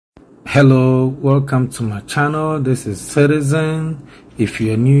Hello, welcome to my channel. This is Citizen. If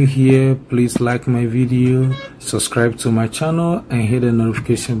you are new here, please like my video, subscribe to my channel, and hit the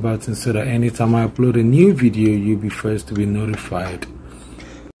notification button so that anytime I upload a new video, you'll be first to be notified.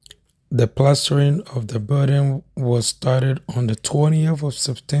 The plastering of the building was started on the 20th of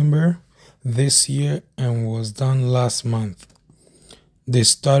September this year and was done last month. They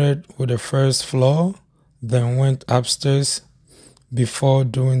started with the first floor, then went upstairs before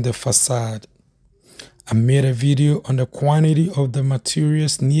doing the facade. I made a video on the quantity of the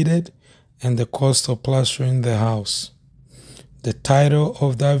materials needed and the cost of plastering the house. The title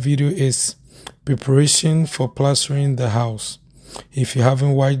of that video is Preparation for Plastering the House. If you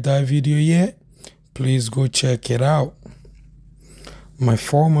haven't watched that video yet, please go check it out. My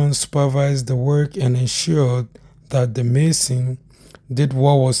foreman supervised the work and ensured that the mason did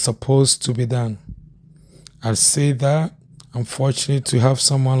what was supposed to be done. I say that I'm fortunate to have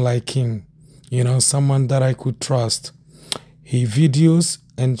someone like him, someone that I could trust. He videos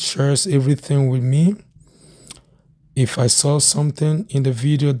and shares everything with me. If I saw something in the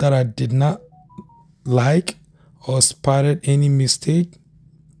video that I did not like or spotted any mistake,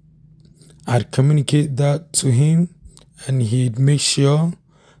 I'd communicate that to him and he'd make sure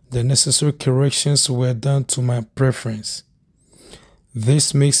the necessary corrections were done to my preference.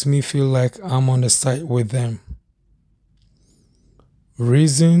 This makes me feel like I'm on the site with them.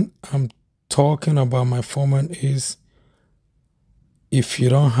 Reason I'm talking about my foreman is if you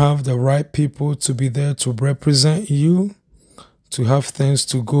don't have the right people to be there to represent you, to have things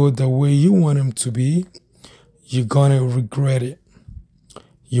to go the way you want them to be, you're gonna regret it.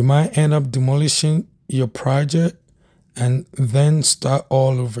 You might end up demolishing your project and then start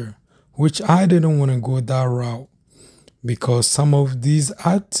all over, which I didn't want to go that route because some of these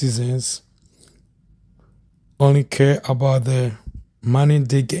artisans only care about the money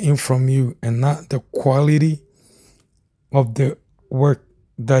they're getting from you and not the quality of the work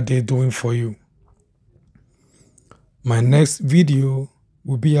that they're doing for you. My next video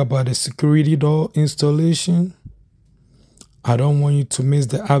will be about the security door installation. I don't want you to miss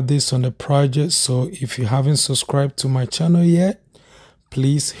the updates on the project, so if you haven't subscribed to my channel yet,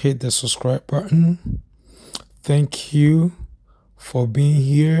 please hit the subscribe button. Thank you for being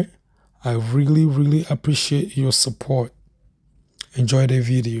here. I really appreciate your support. Enjoy the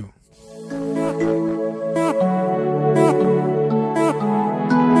video.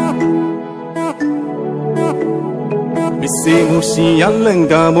 Bisi mushi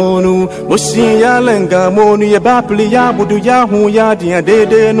yalenga monu ye bapli ya budu ya hu ya dia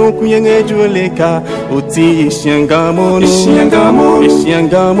dede no kuyenge jueleka uti ishyanga monu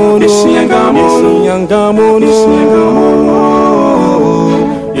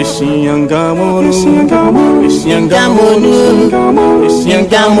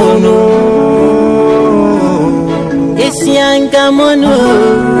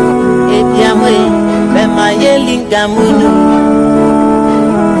Bema yelinga munu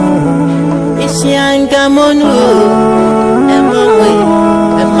Ishyanga munu Emwe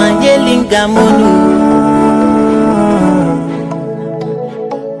Bema yelinga munu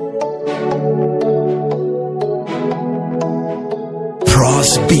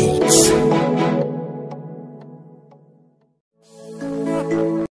Pros Beats.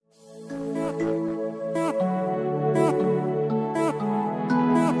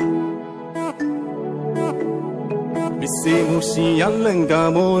 Mushi yalenga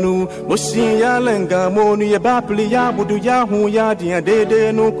monu ye bapli ya budu ya hu ya dia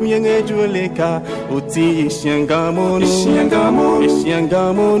dede no kuyenge jueleka uti ishyanga monu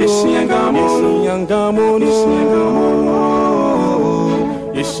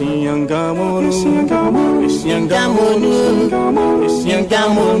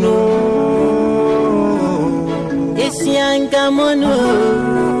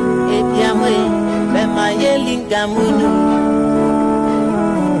Bema yelinga munu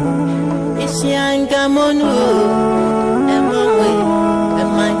Ishyanga munu Emwe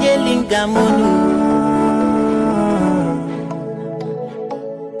Bema yelinga munu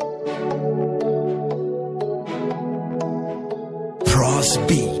Pros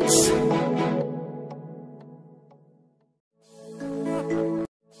Beats.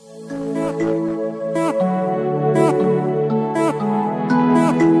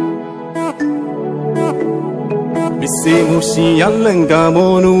 Mushi yalenga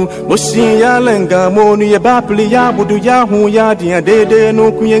monu ye bapli ya budu ya hu ya dia dede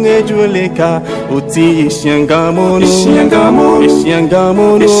no kuyenge jueleka uti ishyanga monu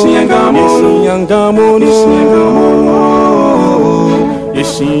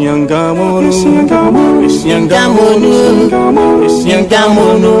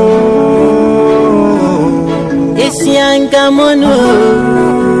Isyangamono Isiangamonu,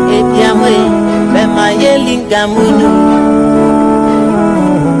 Epiamwe, Bemayelingamunu.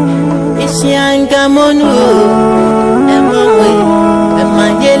 Isiangamonu, Emamwe,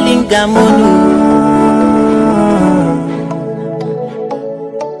 Bemayelingamunu.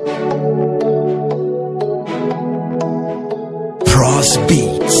 Cross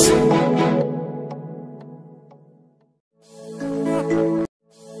Beats.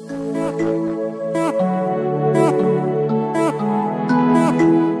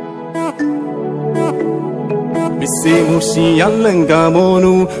 Musi yalenga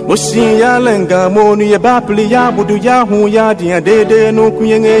monu ye bapli ya budu ya hu ya dia dede no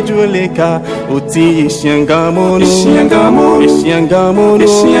kuyenge jueleka uti ishyanga monu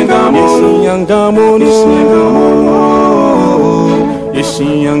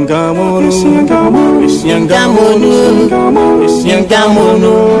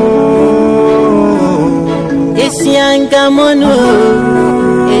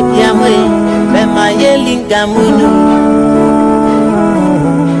Bemayelingamunu.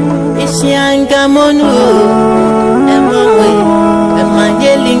 Isiangamonu, Emamwe,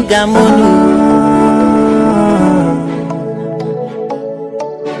 Bemayelingamunu.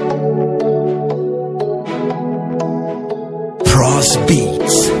 Cross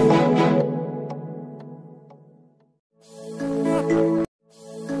Beats.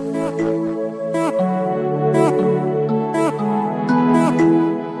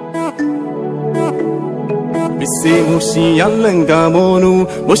 Musi yalenga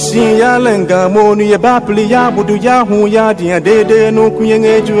monu ye bapli ya budu ya hu ya dia dede no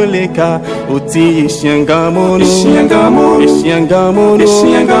kuyenge jueleka uti ishyanga monu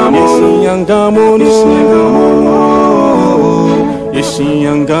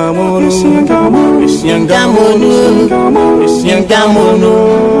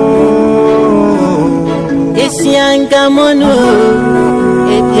Isiangamonu,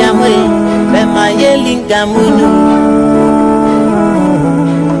 Epiamwe, Bemayelingamunu.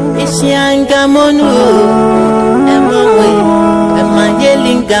 Isiangamonu, Emamwe,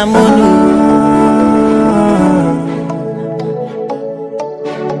 Bemayelingamunu.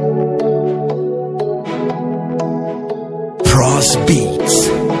 Cross Beats.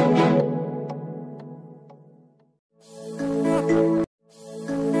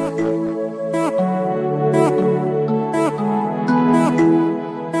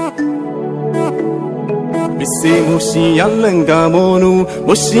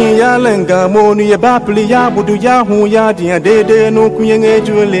 Musi yalenga monu ye bapli ya budu ya hu ya dia dede no kuyenge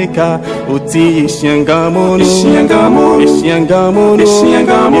jueleka uti ishyanga monu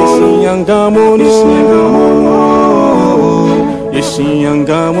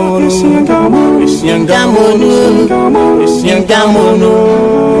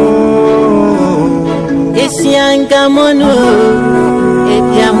Isiangamonu,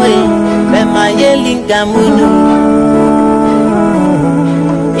 Epiamwe, Bemayelingamunu.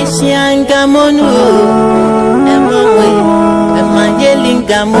 Isiangamonu, Emamwe,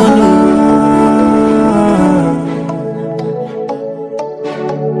 Bemayelingamunu.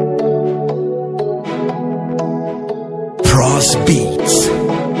 Cross Beats.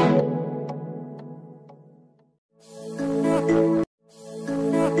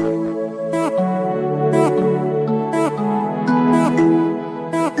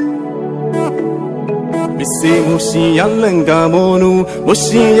 Musi yalenga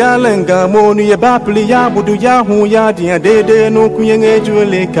monu ye bapli ya budu ya hu ya dia dede no kuyenge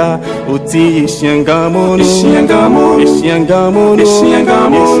jueleka uti ishyanga monu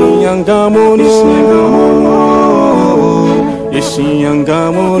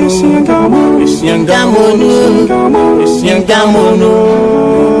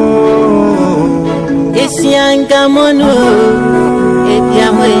Isiangamonu,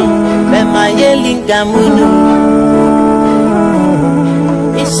 Epiamwe, Bemayelingamunu.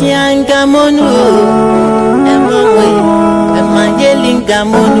 Isiangamonu, Emamwe,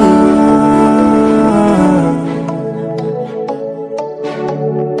 Bemayelingamunu.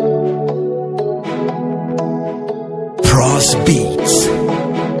 Cross Beats.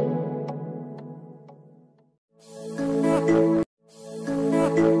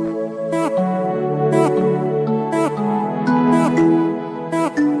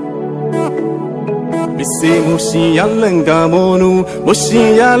 Musi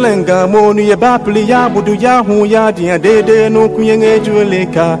yalenga monu ye bapli ya budu ya hu ya dia dede no kuyenge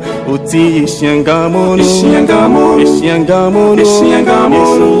jueleka uti ishyanga monu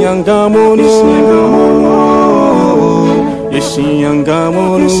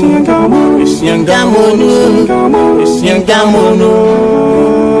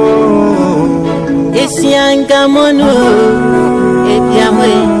Esiangamonu,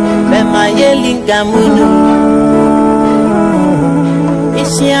 Ediamwe, Bemayelingamunu.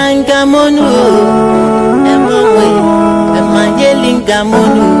 Esiangamonu, Emamwe,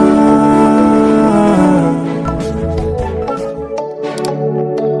 Bemayelingamunu.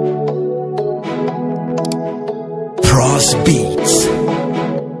 Cross Beats.